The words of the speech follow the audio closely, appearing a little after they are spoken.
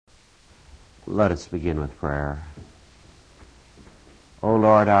Let us begin with prayer. O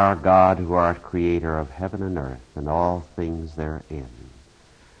Lord our God, who art creator of heaven and earth and all things therein,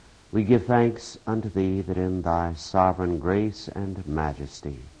 we give thanks unto thee that in thy sovereign grace and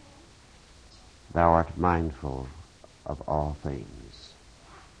majesty thou art mindful of all things.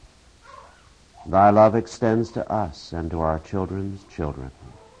 Thy love extends to us and to our children's children,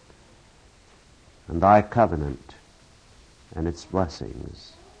 and thy covenant and its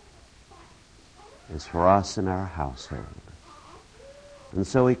blessings is for us and our household. And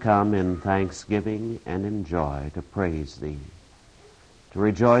so we come in thanksgiving and in joy to praise thee, to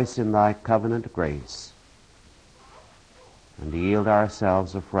rejoice in thy covenant grace, and to yield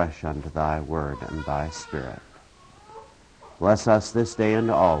ourselves afresh unto thy word and thy spirit. Bless us this day and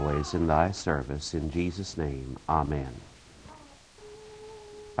always in thy service. In Jesus' name, amen.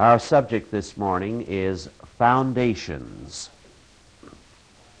 Our subject this morning is foundations.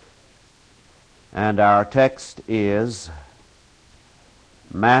 And our text is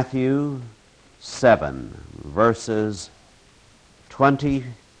Matthew 7, verses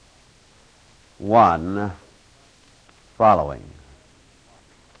 21 following.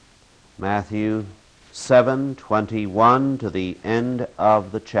 Matthew 7:21 to the end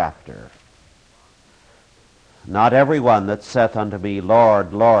of the chapter. Not every one that saith unto me,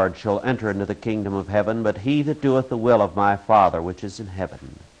 Lord, Lord, shall enter into the kingdom of heaven, but he that doeth the will of my Father which is in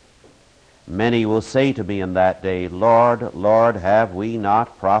heaven. Many will say to me in that day, Lord, Lord, have we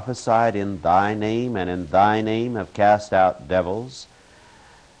not prophesied in thy name, and in thy name have cast out devils,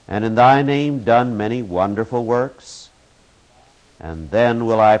 and in thy name done many wonderful works? And then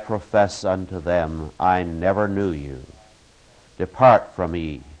will I profess unto them, I never knew you. Depart from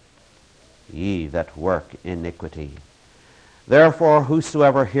me, ye that work iniquity. Therefore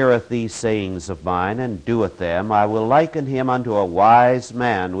whosoever heareth these sayings of mine, and doeth them, I will liken him unto a wise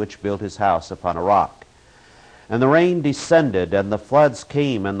man which built his house upon a rock. And the rain descended, and the floods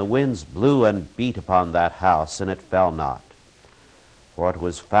came, and the winds blew and beat upon that house, and it fell not, for it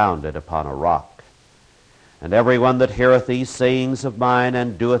was founded upon a rock. And every one that heareth these sayings of mine,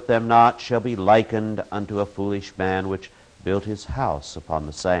 and doeth them not, shall be likened unto a foolish man which built his house upon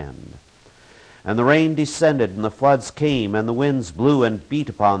the sand. And the rain descended, and the floods came, and the winds blew and beat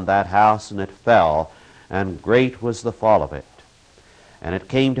upon that house, and it fell, and great was the fall of it. And it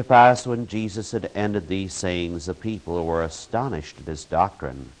came to pass, when Jesus had ended these sayings, the people were astonished at his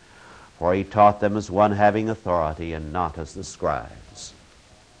doctrine, for he taught them as one having authority, and not as the scribes.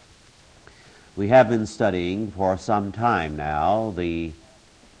 We have been studying for some time now the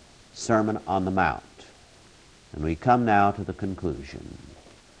Sermon on the Mount, and we come now to the conclusion.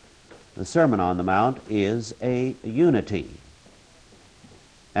 The Sermon on the Mount is a unity,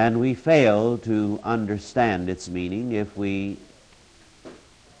 and we fail to understand its meaning if we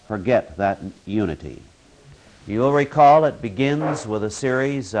forget that unity. You'll recall it begins with a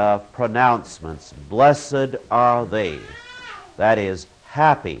series of pronouncements. Blessed are they, that is,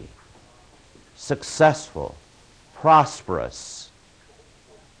 happy, successful, prosperous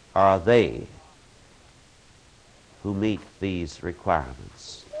are they who meet these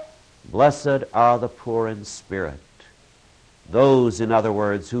requirements. Blessed are the poor in spirit, those, in other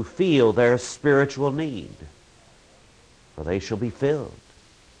words, who feel their spiritual need, for they shall be filled.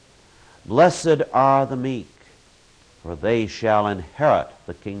 Blessed are the meek, for they shall inherit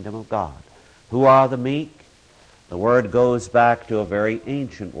the kingdom of God. Who are the meek? The word goes back to a very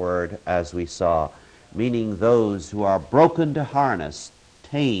ancient word, as we saw, meaning those who are broken to harness,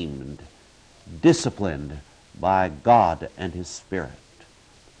 tamed, disciplined by God and His Spirit.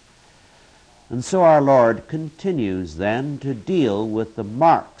 And so our Lord continues then to deal with the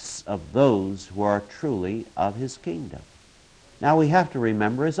marks of those who are truly of His kingdom. Now we have to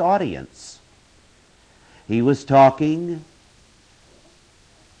remember His audience. He was talking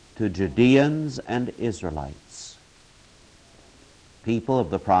to Judeans and Israelites, people of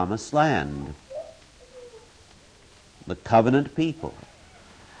the promised land, the covenant people.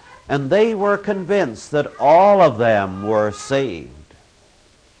 And they were convinced that all of them were saved.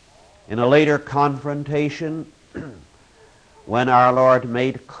 In a later confrontation, when our Lord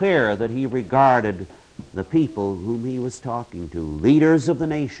made clear that He regarded the people whom He was talking to, leaders of the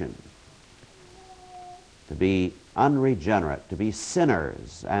nation, to be unregenerate, to be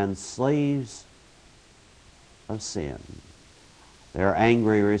sinners and slaves of sin, their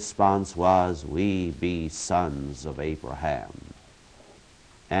angry response was, "We be sons of Abraham,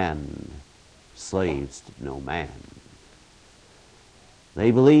 and slaves to no man."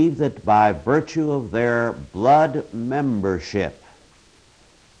 They believed that by virtue of their blood membership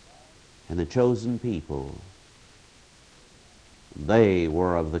in the chosen people, They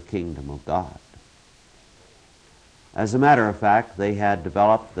were of the kingdom of God. As a matter of fact, they had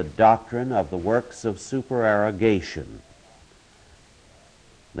developed the doctrine of the works of supererogation.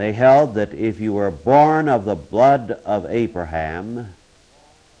 They held that if you were born of the blood of Abraham,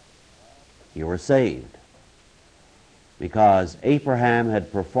 you were saved, because Abraham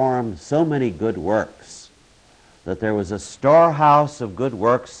had performed so many good works that there was a storehouse of good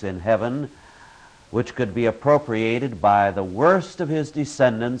works in heaven which could be appropriated by the worst of his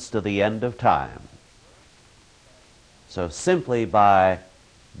descendants to the end of time. So simply by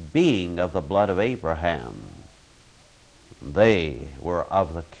being of the blood of Abraham, they were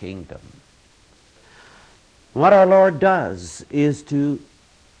of the kingdom. What our Lord does is to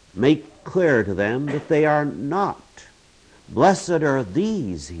make clear to them that they are not. Blessed are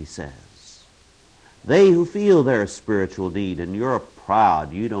these, he says, they who feel their spiritual need, and you're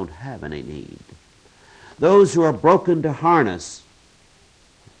proud you don't have any need. Those who are broken to harness,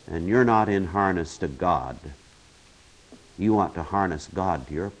 and you're not in harness to God. You want to harness God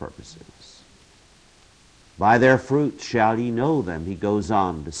to your purposes. By their fruits shall ye know them, he goes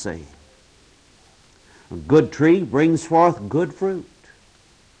on to say. A good tree brings forth good fruit,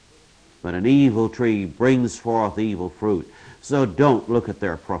 but an evil tree brings forth evil fruit. So don't look at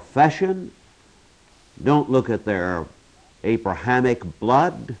their profession. Don't look at their Abrahamic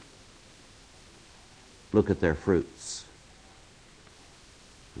blood. Look at their fruits.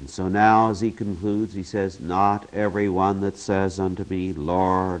 And so now, as he concludes, he says, not every one that says unto me,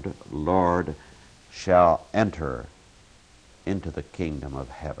 Lord, Lord, shall enter into the kingdom of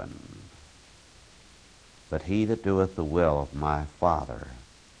heaven, but he that doeth the will of my Father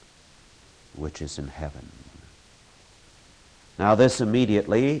which is in heaven. Now this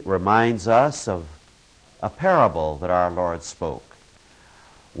immediately reminds us of a parable that our Lord spoke,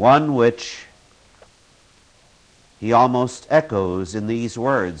 one which he almost echoes in these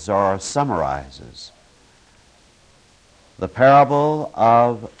words or summarizes. The parable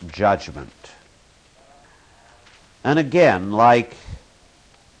of judgment. And again, like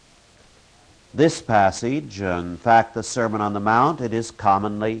this passage, in fact the Sermon on the Mount, it is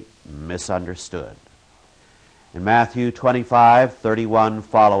commonly misunderstood. In Matthew 25:31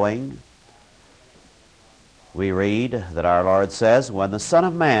 following, we read that our Lord says, when the Son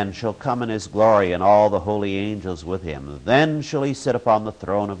of Man shall come in his glory and all the holy angels with him, then shall he sit upon the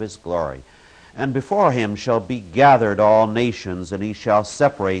throne of his glory. And before him shall be gathered all nations, and he shall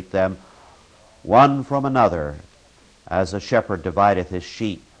separate them one from another, as a shepherd divideth his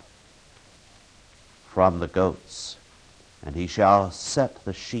sheep from the goats. And he shall set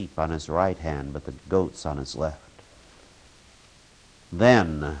the sheep on his right hand, but the goats on his left.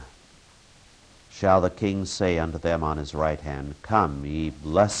 Then shall the king say unto them on his right hand, Come, ye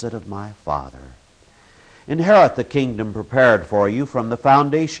blessed of my Father, inherit the kingdom prepared for you from the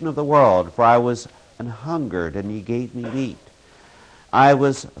foundation of the world. For I was an hungered, and ye gave me meat. I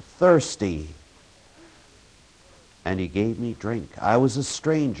was thirsty, and ye gave me drink. I was a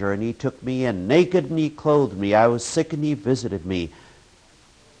stranger, and ye took me in. Naked, and ye clothed me. I was sick, and ye visited me.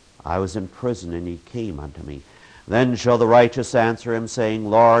 I was in prison, and ye came unto me. Then shall the righteous answer him, saying,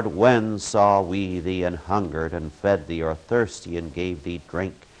 Lord, when saw we thee an hungered, and fed thee, or thirsty, and gave thee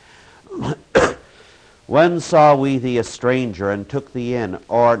drink? When saw we thee a stranger, and took thee in,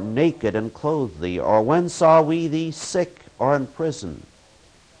 or naked, and clothed thee? Or when saw we thee sick, or in prison,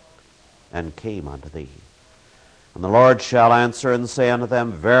 and came unto thee? And the Lord shall answer and say unto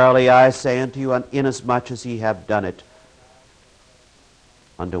them, Verily I say unto you, inasmuch as ye have done it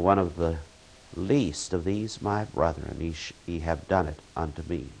unto one of the least of these my brethren, ye have done it unto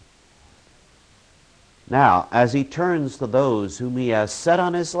me. Now, as he turns to those whom he has set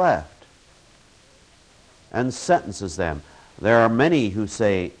on his left and sentences them, there are many who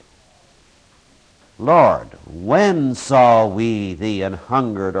say, Lord, when saw we thee an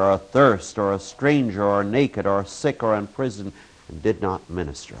hungered, or athirst, or a stranger, or naked, or sick, or in prison, and did not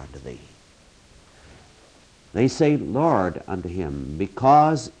minister unto thee? They say, Lord, unto him,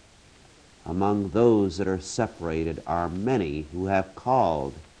 because among those that are separated are many who have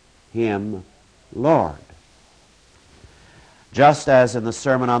called him Lord. Just as in the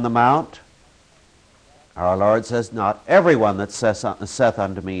Sermon on the Mount, our Lord says, Not everyone that saith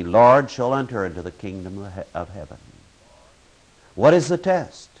unto me, Lord, shall enter into the kingdom of heaven. What is the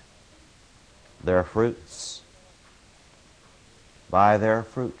test? Their fruits. By their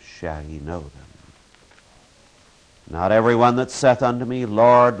fruits shall ye know them. Not everyone that saith unto me,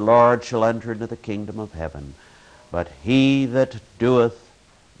 Lord, Lord, shall enter into the kingdom of heaven, but he that doeth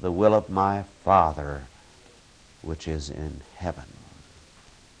the will of my Father which is in heaven.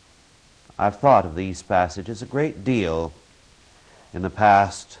 I've thought of these passages a great deal in the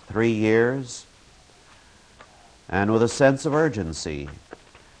past 3 years, and with a sense of urgency,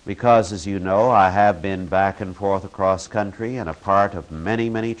 because, as you know, I have been back and forth across country and a part of many,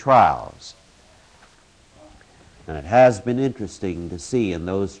 many trials. And it has been interesting to see in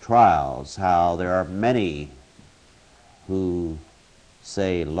those trials how there are many who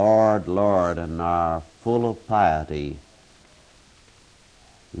say, Lord, Lord, and are full of piety,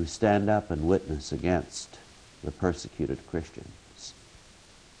 who stand up and witness against the persecuted Christians.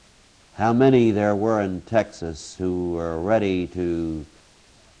 How many there were in Texas who were ready to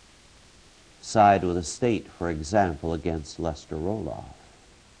side with the state, for example, against Lester Roloff,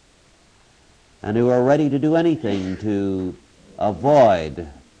 and who are ready to do anything to avoid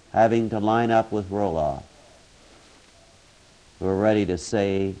having to line up with Roloff, who are ready to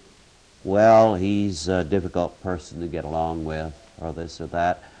say, well, he's a difficult person to get along with, or this or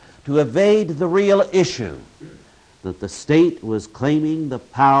that, to evade the real issue that the state was claiming the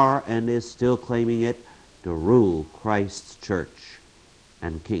power and is still claiming it to rule Christ's church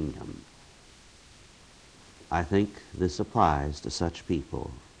and kingdom. I think this applies to such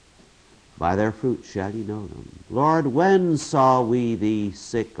people. By their fruit shall ye know them. Lord, when saw we thee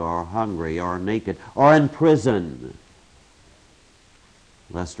sick or hungry or naked or in prison?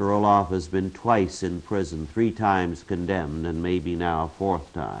 Lester Roloff has been twice in prison, 3 times condemned, and maybe now a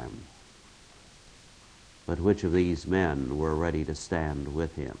 4th time. But which of these men were ready to stand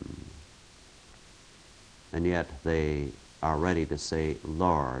with him? And yet they are ready to say,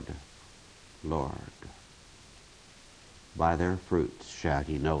 Lord, Lord. By their fruits shall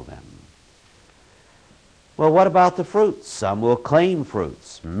ye know them. Well, what about the fruits? Some will claim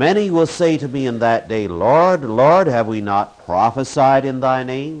fruits. Many will say to me in that day, Lord, Lord, have we not prophesied in thy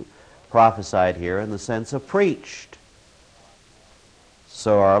name? Prophesied here in the sense of preached.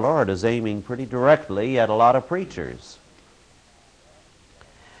 So our Lord is aiming pretty directly at a lot of preachers.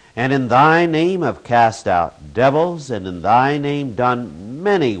 And in thy name have cast out devils, and in thy name done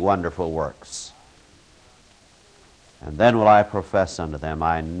many wonderful works. And then will I profess unto them,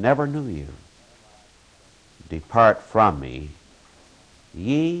 I never knew you. Depart from me,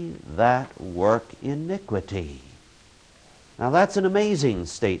 ye that work iniquity. Now that's an amazing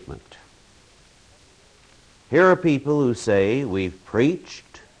statement. Here are people who say, we've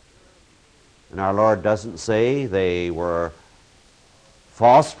preached, and our Lord doesn't say they were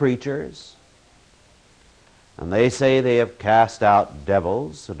false preachers, and they say they have cast out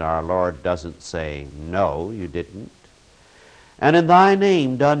devils, and our Lord doesn't say, no, you didn't. And in thy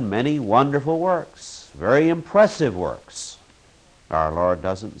name done many wonderful works, very impressive works. Our Lord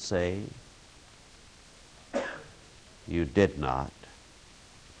doesn't say, you did not.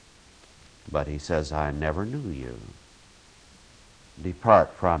 But he says, I never knew you.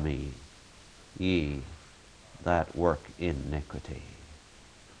 Depart from me, ye that work iniquity.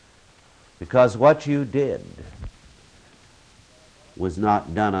 Because what you did was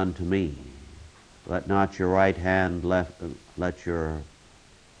not done unto me. Let not your right hand let your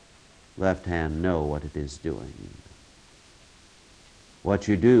left hand know what it is doing. What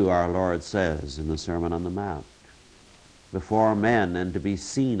you do, our Lord says in the Sermon on the Mount, before men and to be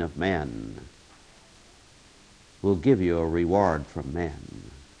seen of men, will give you a reward from men.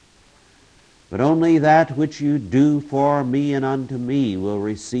 But only that which you do for me and unto me will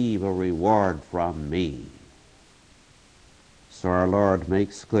receive a reward from me. So our Lord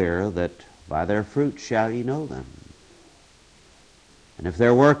makes clear that by their fruit shall ye know them. And if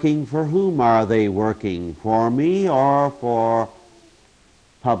they're working, for whom are they working? For me or for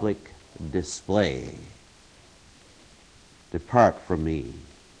public display? Depart from me,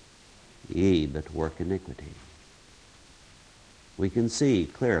 ye that work iniquity. We can see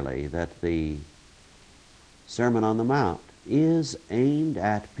clearly that the Sermon on the Mount is aimed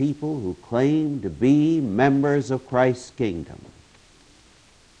at people who claim to be members of Christ's kingdom.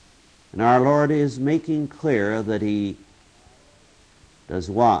 And our Lord is making clear that he does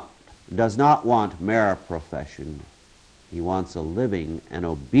not want mere profession. He wants a living and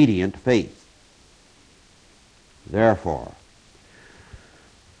obedient faith. Therefore,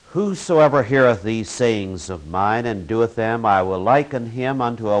 whosoever heareth these sayings of mine and doeth them, I will liken him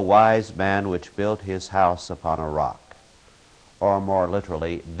unto a wise man which built his house upon a rock. Or more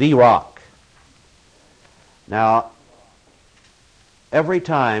literally, the rock. Now, every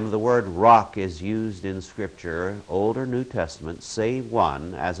time the word rock is used in Scripture, Old or New Testament, save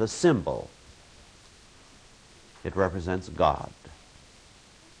one, as a symbol, it represents God.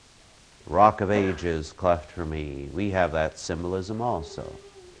 Rock of Ages, cleft for me. We have that symbolism also.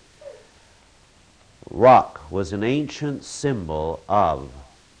 Rock was an ancient symbol of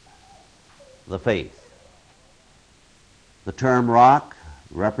the faith. The term rock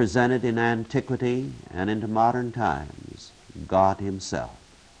represented in antiquity and into modern times God himself.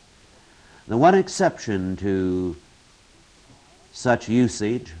 The one exception to such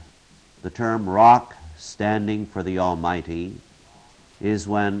usage, the term rock standing for the Almighty, is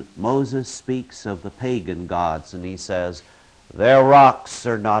when Moses speaks of the pagan gods and he says, "Their rocks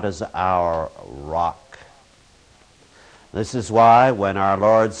are not as our rock." This is why when our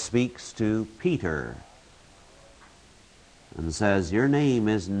Lord speaks to Peter and says, "Your name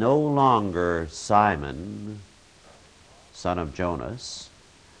is no longer Simon, son of Jonas,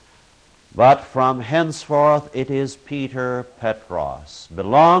 but from henceforth it is Peter Petros,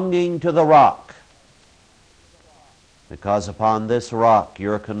 belonging to the rock, because upon this rock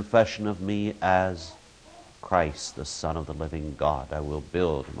your confession of me as Christ, the Son of the living God, I will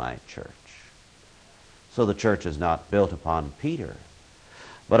build my church." So the church is not built upon Peter,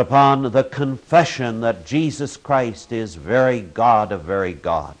 but upon the confession that Jesus Christ is very God of very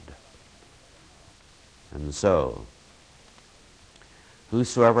God. And so,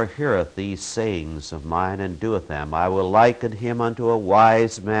 whosoever heareth these sayings of mine and doeth them, I will liken him unto a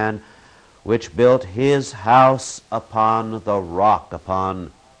wise man which built his house upon the rock,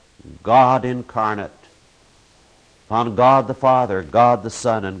 upon God incarnate, upon God the Father, God the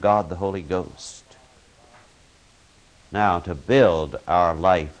Son, and God the Holy Ghost. Now, to build our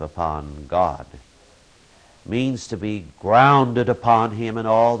life upon God means to be grounded upon him in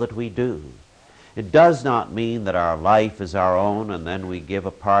all that we do. It does not mean that our life is our own and then we give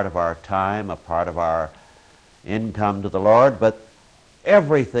a part of our time, a part of our income to the Lord, but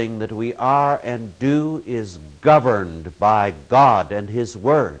everything that we are and do is governed by God and his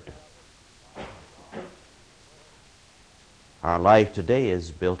Word. Our life today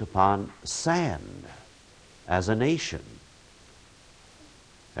is built upon sand as a nation.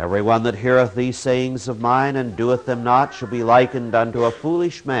 Every one that heareth these sayings of mine and doeth them not shall be likened unto a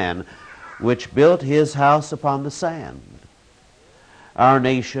foolish man which built his house upon the sand. Our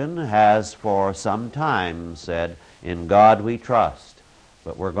nation has for some time said, "In God we trust,"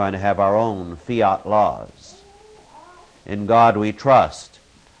 but we're going to have our own fiat laws. In God we trust,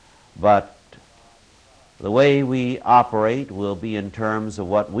 but the way we operate will be in terms of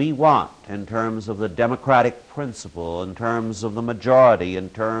what we want, in terms of the democratic principle, in terms of the majority, in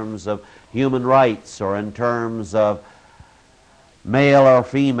terms of human rights, or in terms of male or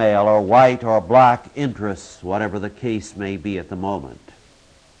female or white or black interests, whatever the case may be at the moment,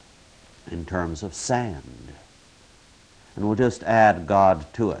 in terms of sand. And we'll just add God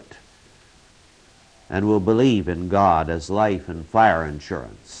to it. And we'll believe in God as life and fire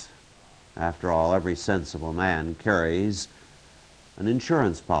insurance. After all, every sensible man carries an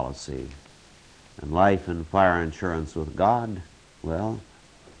insurance policy. And life and fire insurance with God, well,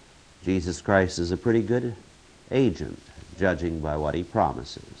 Jesus Christ is a pretty good agent, judging by what he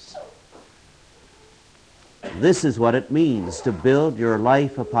promises. This is what it means to build your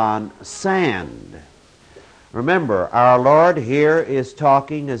life upon sand. Remember, our Lord here is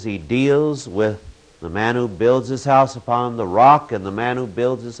talking as he deals with the man who builds his house upon the rock and the man who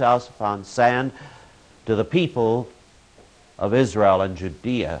builds his house upon sand, to the people of Israel and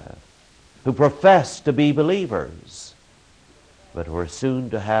Judea who profess to be believers, but were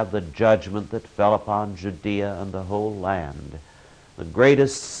soon to have the judgment that fell upon Judea and the whole land, the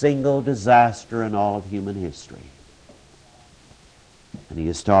greatest single disaster in all of human history. And he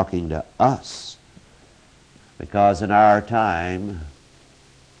is talking to us, because in our time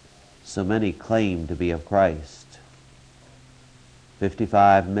so many claim to be of Christ.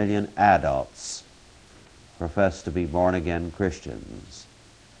 55 million adults profess to be born-again Christians.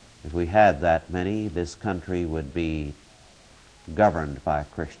 If we had that many, this country would be governed by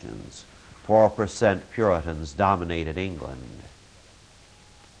Christians. 4% Puritans dominated England.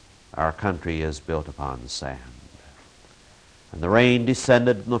 Our country is built upon sand. And the rain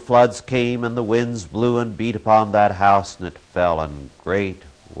descended, and the floods came, and the winds blew and beat upon that house, and it fell, and great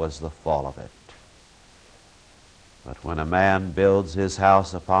was the fall of it. But when a man builds his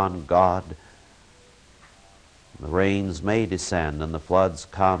house upon God, the rains may descend, and the floods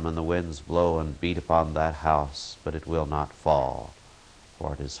come, and the winds blow and beat upon that house, but it will not fall,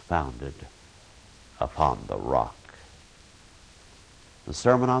 for it is founded upon the rock. The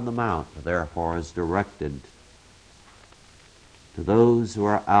Sermon on the Mount, therefore, is directed to those who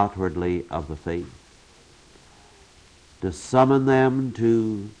are outwardly of the faith, to summon them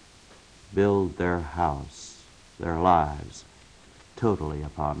to build their house, their lives, totally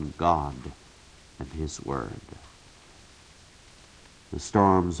upon God and his Word. The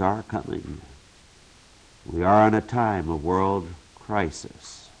storms are coming. We are in a time of world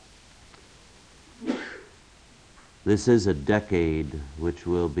crisis. This is a decade which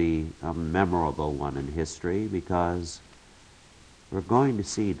will be a memorable one in history because we're going to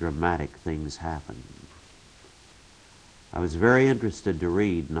see dramatic things happen. I was very interested to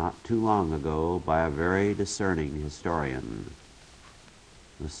read not too long ago by a very discerning historian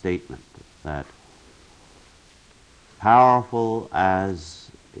the statement that powerful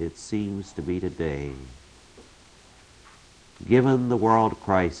as it seems to be today, given the world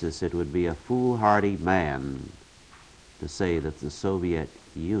crisis, it would be a foolhardy man to say that the Soviet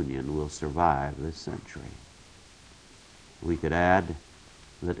Union will survive this century. We could add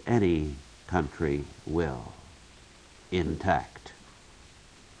that any country will, intact.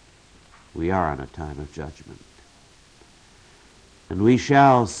 We are in a time of judgment. And we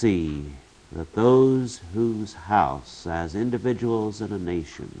shall see that those whose house, as individuals in a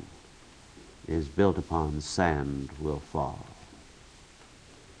nation, is built upon sand will fall.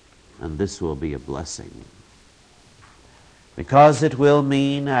 And this will be a blessing. Because it will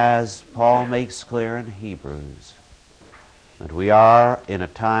mean, as Paul makes clear in Hebrews, that we are in a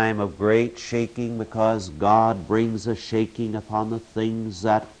time of great shaking because God brings a shaking upon the things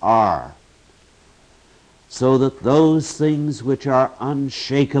that are, so that those things which are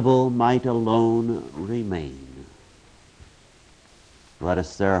unshakable might alone remain. Let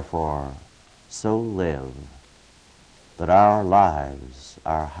us therefore so live that our lives,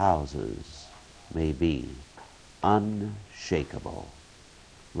 our houses, may be unshakable.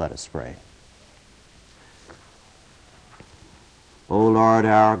 Let us pray. O Lord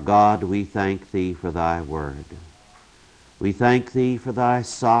our God, we thank Thee for Thy word. We thank Thee for Thy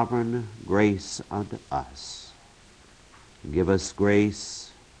sovereign grace unto us. Give us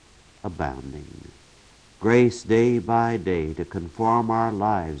grace abounding, grace day by day to conform our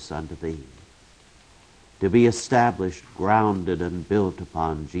lives unto Thee, to be established, grounded, and built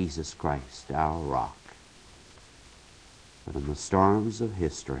upon Jesus Christ, our rock. That in the storms of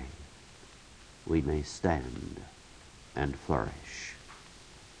history we may stand and flourish,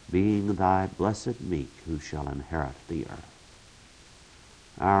 being Thy blessed meek who shall inherit the earth.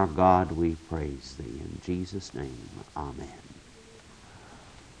 Our God, we praise Thee. In Jesus' name, amen.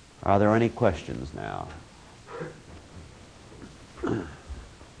 Are there any questions now?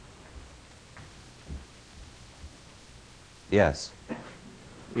 Yes.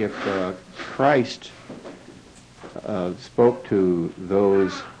 If Christ spoke to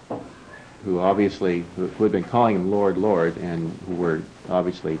those who obviously, who had been calling Him Lord, Lord, and who were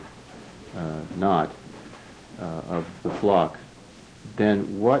obviously not of the flock,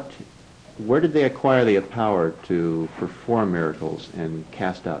 then where did they acquire the power to perform miracles and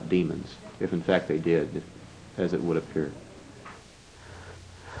cast out demons, if in fact they did, as it would appear?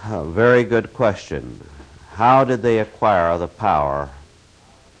 Very good question. How did they acquire the power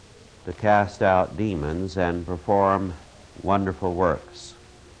to cast out demons and perform wonderful works?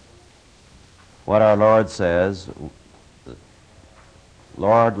 What our Lord says,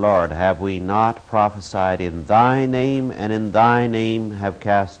 Lord, Lord, have we not prophesied in Thy name, and in Thy name have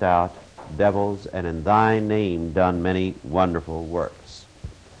cast out devils, and in Thy name done many wonderful works?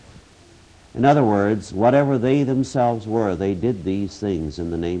 In other words, whatever they themselves were, they did these things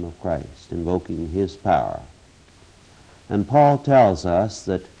in the name of Christ, invoking His power. And Paul tells us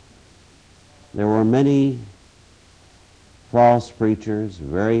that there were many false preachers,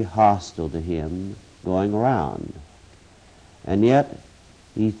 very hostile to him, going around. And yet,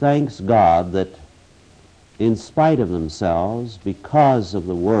 he thanks God that in spite of themselves, because of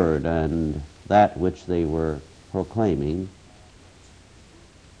the Word and that which they were proclaiming,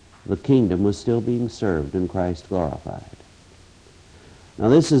 the kingdom was still being served and Christ glorified. Now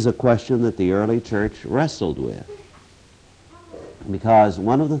this is a question that the early church wrestled with, because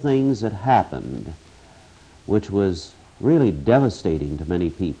one of the things that happened, which was really devastating to many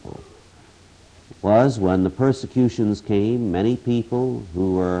people, was when the persecutions came, many people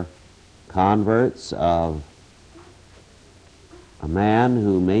who were converts of a man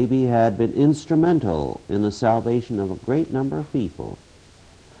who maybe had been instrumental in the salvation of a great number of people,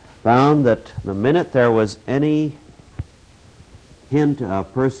 found that the minute there was any hint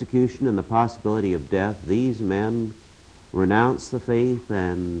of persecution and the possibility of death, these men renounced the faith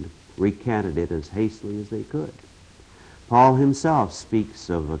and recanted it as hastily as they could. Paul himself speaks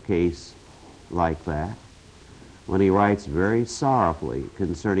of a case like that when he writes very sorrowfully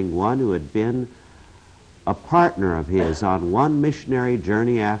concerning one who had been a partner of his on one missionary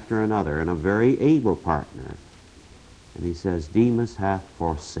journey after another, and a very able partner. And he says, Demas hath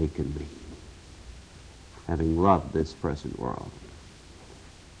forsaken me, having loved this present world.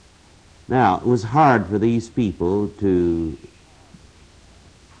 Now, it was hard for these people to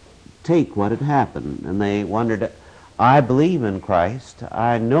take what had happened, and they wondered, I believe in Christ.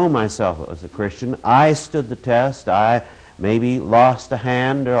 I know myself as a Christian. I stood the test. I maybe lost a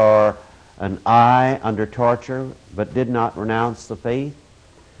hand or an eye under torture, but did not renounce the faith.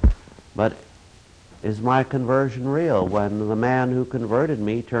 But is my conversion real when the man who converted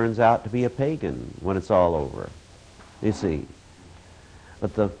me turns out to be a pagan when it's all over? You see.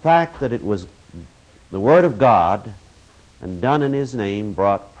 But the fact that it was the Word of God and done in His name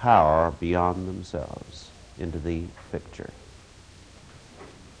brought power beyond themselves into the picture.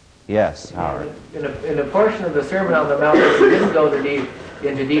 Yes, Howard. In a portion of the Sermon on the Mount, it didn't go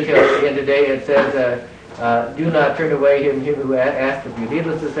into detail at the end today. It says, do not turn away him who asks of you.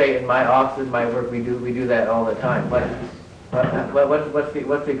 Needless to say, in my office, in my work, we do that all the time. What's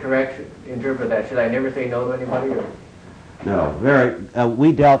the correct interpret of that? Should I never say no to anybody? Or? No,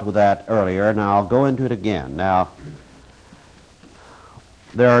 we dealt with that earlier, and I'll go into it again. Now,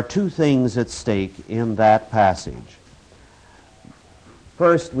 there are two things at stake in that passage.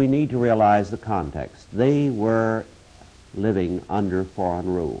 First, we need to realize the context. They were living under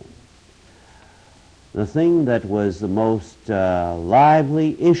foreign rule. The thing that was the most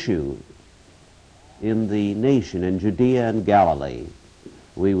lively issue in the nation, in Judea and Galilee,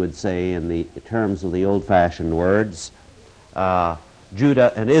 we would say in the terms of the old-fashioned words,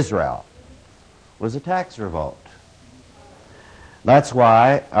 Judah and Israel, was a tax revolt. That's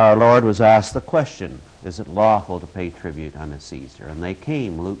why our Lord was asked the question, is it lawful to pay tribute unto Caesar? And they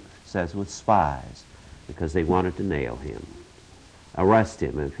came, Luke says, with spies, because they wanted to nail him, arrest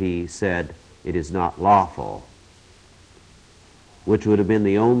him if he said it is not lawful, which would have been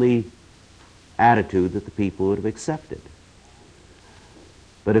the only attitude that the people would have accepted.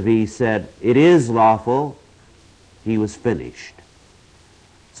 But if he said it is lawful, he was finished.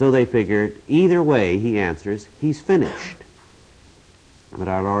 So they figured, either way, he answers, he's finished. But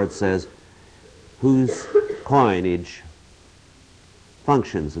our Lord says, whose coinage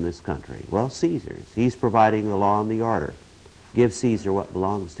functions in this country? Well, Caesar's. He's providing the law and the order. Give Caesar what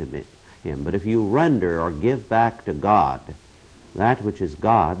belongs to him. But if you render or give back to God that which is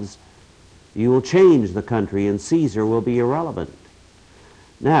God's, you will change the country and Caesar will be irrelevant.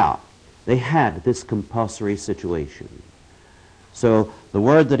 Now, they had this compulsory situation. So the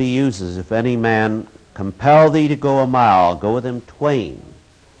word that he uses, if any man compel thee to go a mile, go with him twain.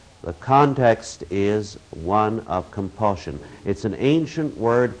 The context is one of compulsion. It's an ancient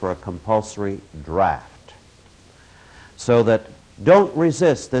word for a compulsory draft. So that don't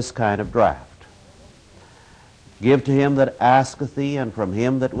resist this kind of draft. Give to him that asketh thee, and from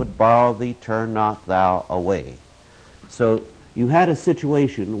him that would borrow thee turn not thou away. So you had a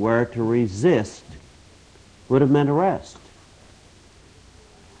situation where to resist would have meant arrest.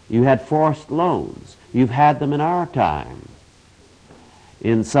 You had forced loans. You've had them in our time.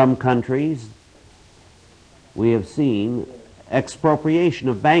 In some countries, we have seen expropriation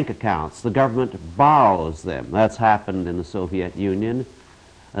of bank accounts. The government borrows them. That's happened in the Soviet Union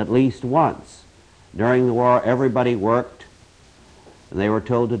at least once. During the war, everybody worked, and they were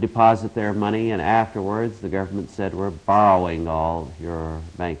told to deposit their money, and afterwards the government said, we're borrowing all your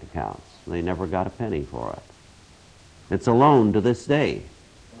bank accounts. They never got a penny for it. It's a loan to this day.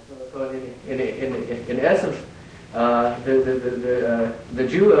 So in essence, the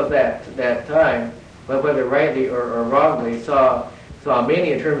Jew of that time, whether rightly or wrongly, saw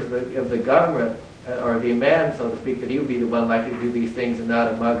mainly in terms of the government or the man, so to speak, that he would be the one likely to do these things and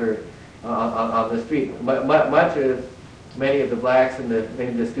not a mugger on the street. Much as many of the blacks and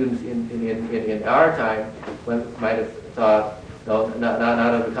many of the students in our time might have thought, no,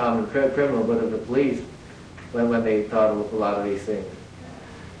 not of the common criminal, but of the police, when they thought of a lot of these things.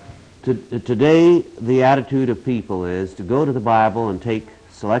 Today, the attitude of people is to go to the Bible and take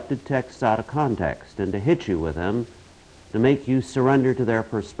selected texts out of context and to hit you with them to make you surrender to their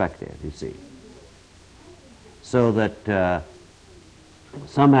perspective, you see. So that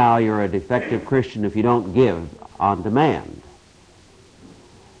somehow you're a defective Christian if you don't give on demand.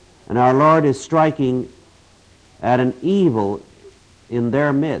 And our Lord is striking at an evil in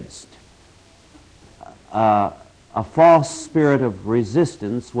their midst. A false spirit of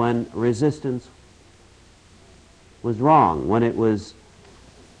resistance when resistance was wrong, when it was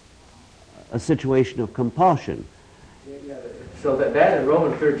a situation of compulsion. So that and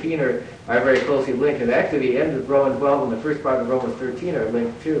Romans 13 are very closely linked, and actually the end of Romans 12 and the first part of Romans 13 are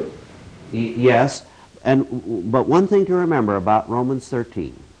linked too. Yes, but one thing to remember about Romans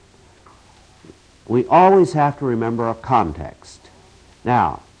 13, we always have to remember a context.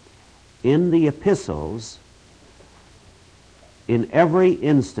 Now, in the epistles, in every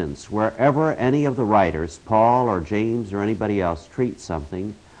instance, wherever any of the writers, Paul or James or anybody else, treats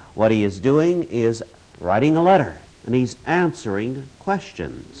something, what he is doing is writing a letter. and he's answering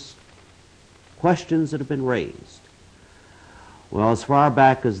questions that have been raised. Well, as far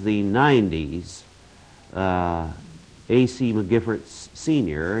back as the 90s, A.C. McGiffert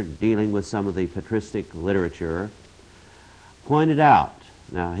Sr., dealing with some of the patristic literature, pointed out,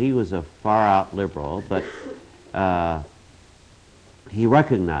 now he was a far-out liberal, but he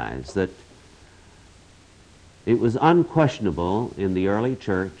recognized that it was unquestionable in the early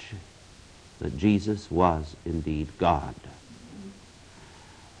church that Jesus was indeed God.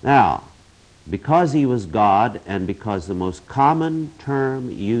 Now, because he was God, and because the most common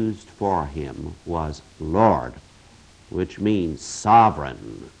term used for him was Lord, which means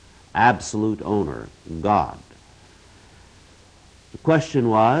sovereign, absolute owner, God. The question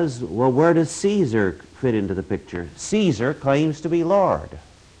was, well, where does Caesar fit into the picture? Caesar claims to be Lord,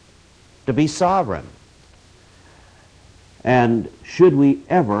 to be sovereign. And should we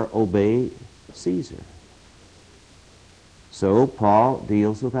ever obey Caesar? So Paul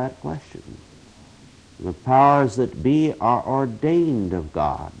deals with that question. The powers that be are ordained of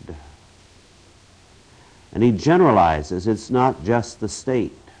God. And he generalizes, it's not just the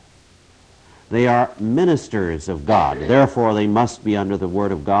state. They are ministers of God. Therefore, they must be under the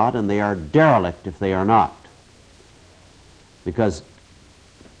Word of God, and they are derelict if they are not. Because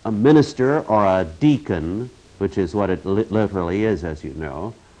a minister or a deacon, which is what it literally is, as you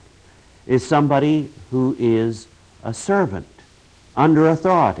know, is somebody who is a servant, under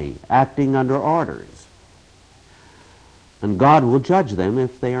authority, acting under orders. And God will judge them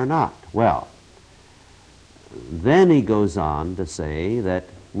if they are not. Well, then he goes on to say that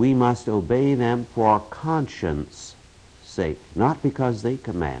we must obey them for conscience sake, not because they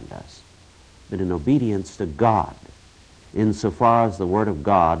command us, but in obedience to God, insofar as the Word of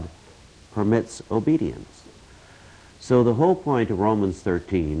God permits obedience. So the whole point of Romans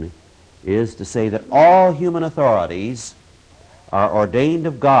 13 is to say that all human authorities are ordained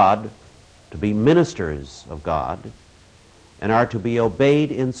of God to be ministers of God, and are to be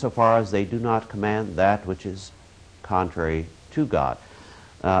obeyed insofar as they do not command that which is contrary to God.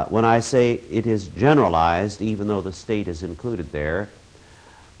 When I say it is generalized, even though the state is included there,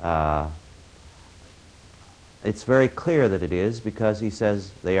 it's very clear that it is, because he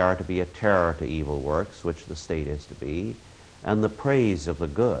says they are to be a terror to evil works, which the state is to be, and the praise of the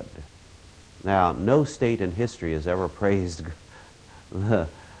good. Now, no state in history has ever praised the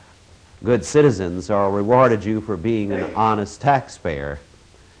good citizens or rewarded you for being an honest taxpayer.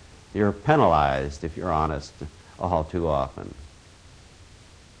 You're penalized if you're honest all too often.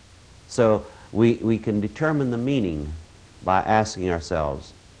 So we can determine the meaning by asking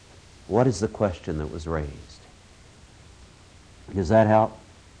ourselves, what is the question that was raised? Does that help?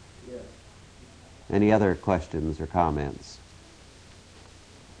 Yes. Any other questions or comments?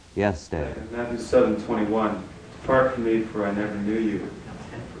 Yes, Dave. In Matthew 7:21, depart from me, for I never knew you.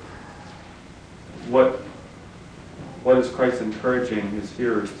 What is Christ encouraging his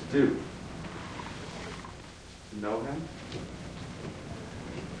hearers to do? To know him?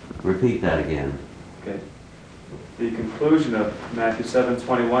 Repeat that again. Okay. The conclusion of Matthew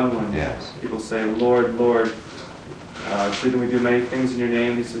 7:21, when Yes. people say, Lord, Lord, didn't we do many things in your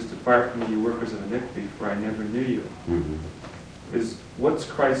name? He says, depart from me, you workers of iniquity, for I never knew you. Mm-hmm. What's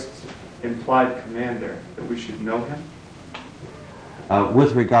Christ's implied command there? That we should know him?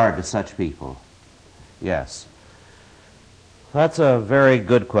 With regard to such people, yes. That's a very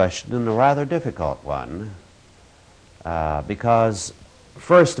good question and a rather difficult one, because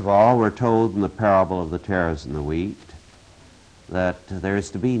first of all, we're told in the parable of the tares and the wheat that there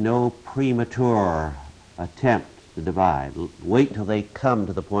is to be no premature attempt to divide. Wait till they come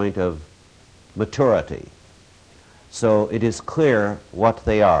to the point of maturity. So it is clear what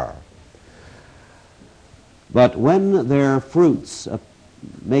they are. But when their fruits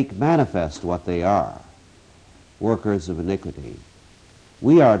make manifest what they are, workers of iniquity,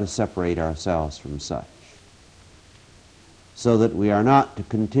 we are to separate ourselves from such, so that we are not to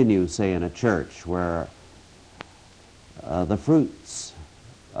continue, say, in a church where the fruits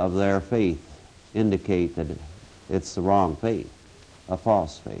of their faith indicate that it's the wrong faith, a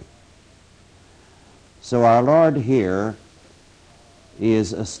false faith. So our Lord here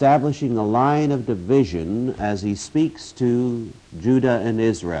is establishing a line of division as he speaks to Judah and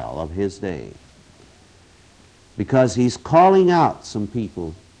Israel of his day, because he's calling out some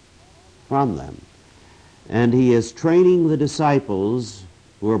people from them, and he is training the disciples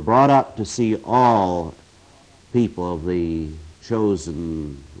who are brought up to see all people of the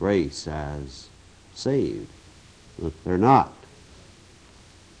chosen race as saved, but they're not.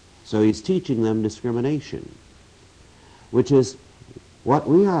 So he's teaching them discrimination, which is what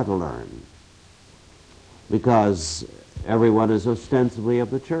we are to learn. because everyone is ostensibly of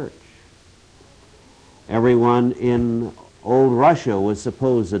the church. Everyone in old Russia was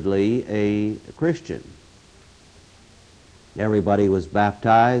supposedly a Christian. Everybody was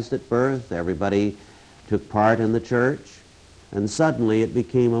baptized at birth. Everybody took part in the church. And suddenly it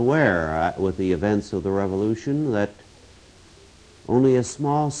became aware, with the events of the revolution, that only a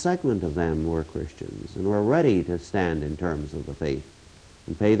small segment of them were Christians and were ready to stand in terms of the faith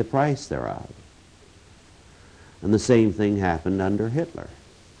and pay the price thereof. And the same thing happened under Hitler.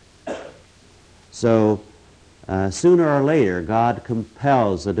 So sooner or later, God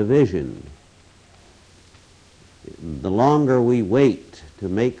compels a division. The longer we wait to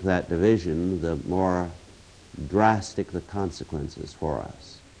make that division, the more drastic the consequences for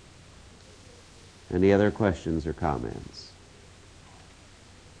us. Any other questions or comments?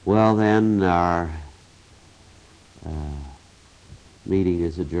 Well, then, our meeting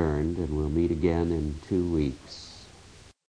is adjourned, and we'll meet again in 2 weeks.